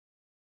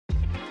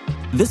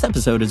This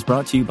episode is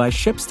brought to you by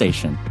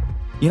ShipStation.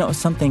 You know,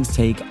 some things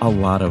take a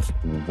lot of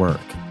work,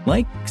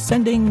 like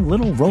sending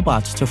little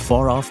robots to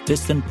far-off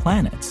distant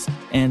planets.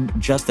 And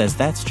just as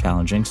that's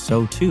challenging,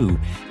 so too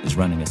is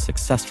running a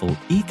successful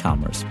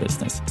e-commerce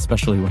business,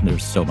 especially when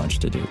there's so much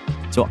to do.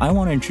 So I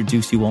want to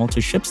introduce you all to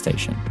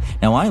ShipStation.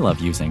 Now, I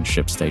love using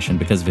ShipStation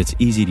because of its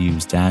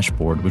easy-to-use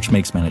dashboard, which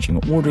makes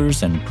managing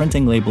orders and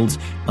printing labels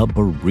a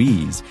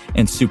breeze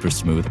and super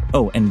smooth.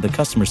 Oh, and the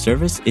customer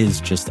service is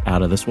just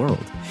out of this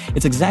world.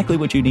 It's exactly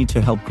what you need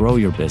to help grow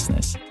your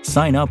business.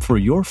 Sign up for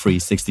your free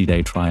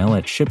 60-day trial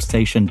at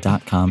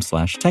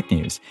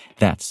shipstation.com/technews.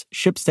 That's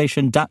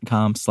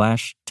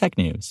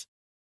shipstation.com/technews.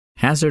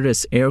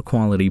 Hazardous air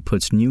quality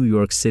puts New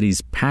York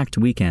City's packed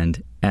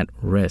weekend at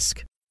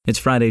risk. It's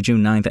Friday,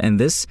 June 9th, and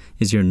this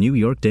is your New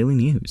York Daily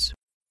News.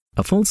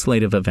 A full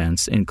slate of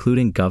events,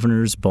 including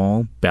Governor's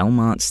Ball,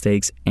 Belmont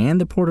Stakes, and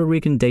the Puerto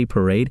Rican Day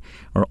Parade,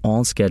 are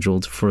all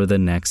scheduled for the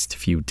next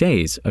few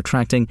days,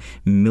 attracting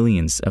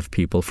millions of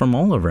people from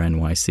all over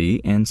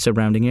NYC and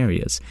surrounding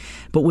areas.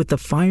 But with the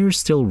fires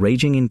still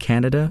raging in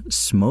Canada,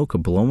 smoke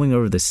blowing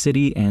over the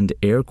city, and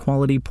air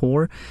quality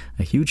poor,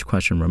 a huge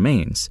question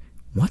remains.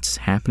 What's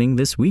happening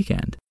this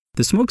weekend?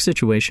 The smoke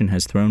situation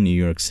has thrown New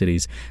York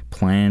City's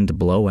planned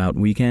blowout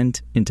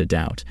weekend into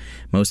doubt.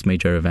 Most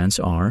major events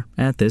are,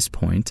 at this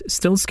point,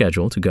 still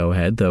scheduled to go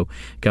ahead, though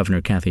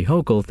Governor Kathy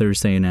Hochul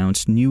Thursday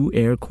announced new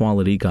air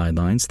quality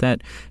guidelines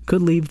that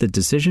could leave the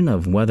decision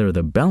of whether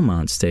the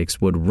Belmont Stakes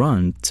would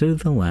run to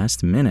the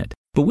last minute.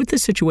 But with the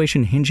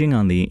situation hinging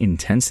on the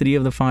intensity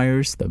of the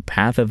fires, the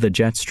path of the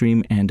jet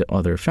stream, and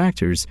other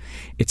factors,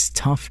 it's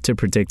tough to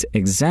predict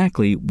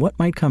exactly what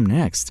might come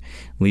next,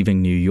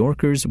 leaving New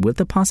Yorkers with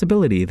the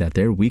possibility that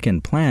their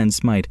weekend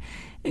plans might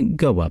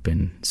go up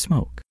in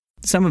smoke.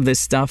 Some of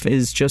this stuff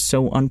is just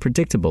so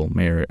unpredictable,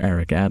 Mayor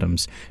Eric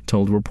Adams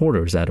told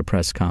reporters at a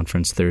press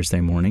conference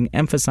Thursday morning,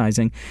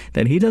 emphasizing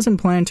that he doesn't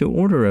plan to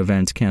order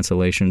event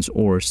cancellations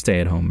or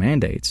stay-at-home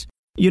mandates.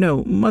 You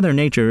know, Mother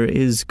Nature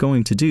is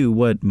going to do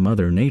what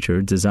Mother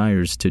Nature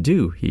desires to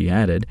do, he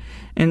added.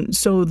 And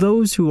so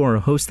those who are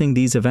hosting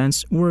these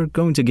events, we're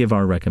going to give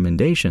our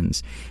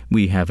recommendations.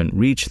 We haven't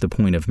reached the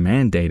point of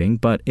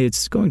mandating, but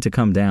it's going to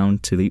come down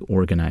to the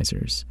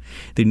organizers.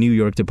 The New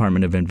York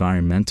Department of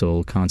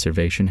Environmental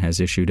Conservation has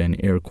issued an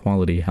air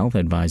quality health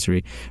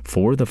advisory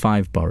for the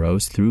 5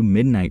 boroughs through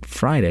midnight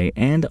Friday,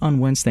 and on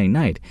Wednesday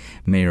night,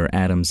 Mayor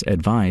Adams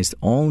advised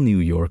all New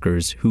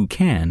Yorkers who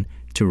can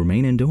to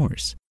remain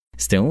indoors.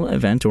 Still,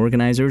 event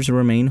organizers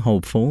remain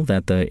hopeful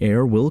that the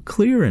air will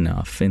clear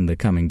enough in the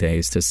coming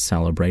days to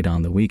celebrate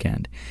on the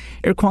weekend.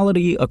 Air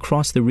quality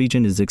across the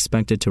region is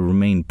expected to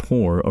remain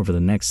poor over the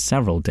next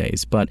several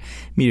days, but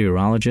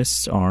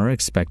meteorologists are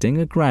expecting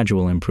a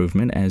gradual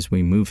improvement as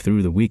we move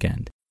through the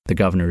weekend. The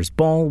Governor's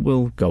Ball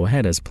will go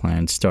ahead as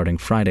planned starting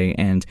Friday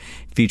and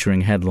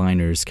featuring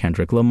headliners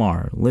Kendrick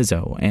Lamar,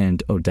 Lizzo,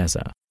 and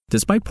Odessa.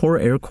 Despite poor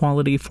air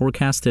quality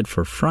forecasted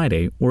for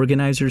Friday,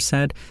 organizers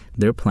said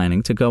they're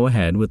planning to go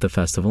ahead with the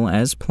festival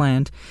as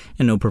planned,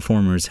 and no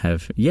performers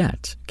have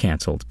yet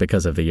canceled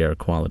because of the air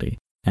quality.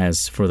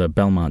 As for the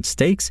Belmont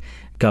Stakes,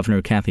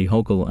 Governor Kathy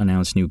Hochul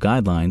announced new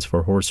guidelines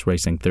for horse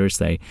racing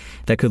Thursday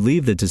that could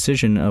leave the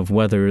decision of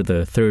whether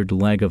the third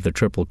leg of the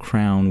Triple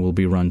Crown will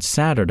be run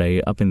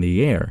Saturday up in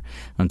the air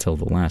until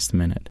the last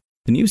minute.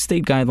 The new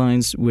state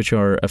guidelines, which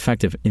are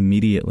effective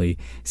immediately,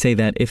 say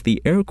that if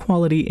the air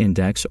quality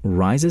index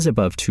rises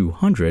above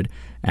 200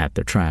 at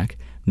the track,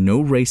 no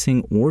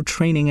racing or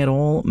training at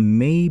all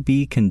may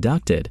be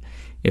conducted.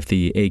 If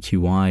the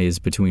AQI is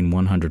between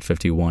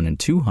 151 and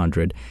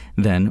 200,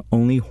 then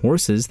only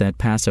horses that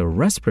pass a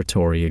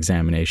respiratory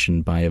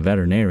examination by a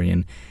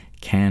veterinarian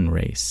can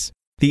race.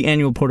 The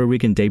annual Puerto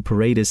Rican Day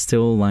Parade is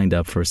still lined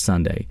up for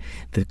Sunday.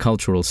 The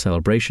cultural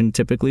celebration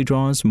typically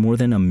draws more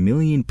than 1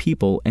 million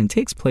people and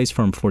takes place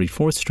from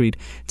 44th Street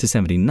to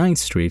 79th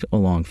Street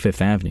along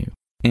 5th Avenue.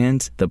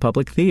 And the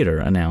Public Theater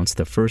announced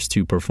the first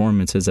 2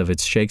 performances of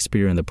its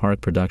Shakespeare in the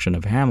Park production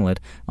of Hamlet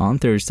on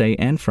Thursday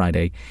and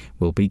Friday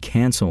will be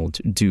canceled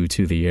due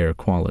to the air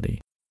quality.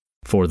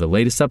 For the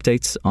latest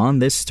updates on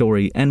this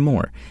story and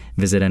more,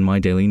 visit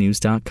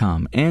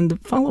nydailynews.com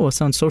and follow us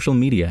on social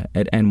media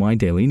at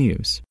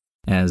nydailynews.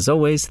 As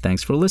always,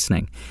 thanks for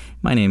listening.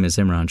 My name is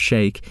Imran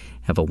Sheikh.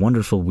 Have a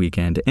wonderful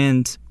weekend,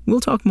 and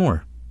we'll talk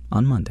more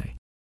on Monday.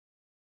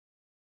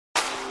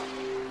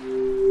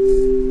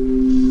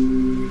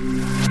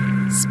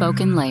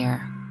 Spoken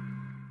Layer.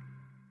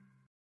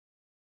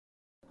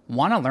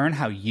 Want to learn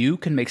how you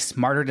can make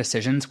smarter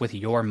decisions with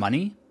your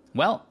money?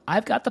 Well,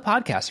 I've got the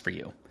podcast for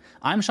you.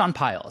 I'm Sean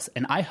Piles,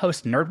 and I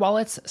host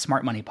NerdWallet's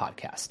Smart Money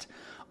Podcast.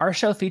 Our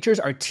show features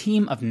our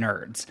team of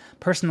nerds,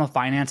 personal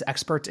finance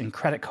experts in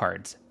credit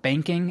cards,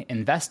 banking,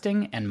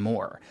 investing, and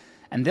more.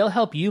 And they'll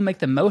help you make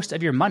the most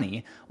of your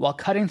money while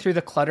cutting through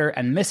the clutter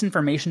and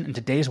misinformation in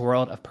today's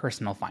world of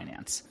personal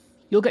finance.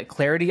 You'll get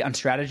clarity on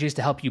strategies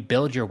to help you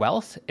build your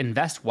wealth,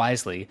 invest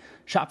wisely,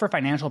 shop for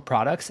financial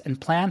products,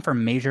 and plan for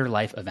major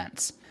life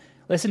events.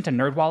 Listen to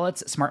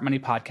NerdWallet's Smart Money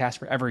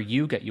Podcast wherever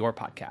you get your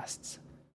podcasts.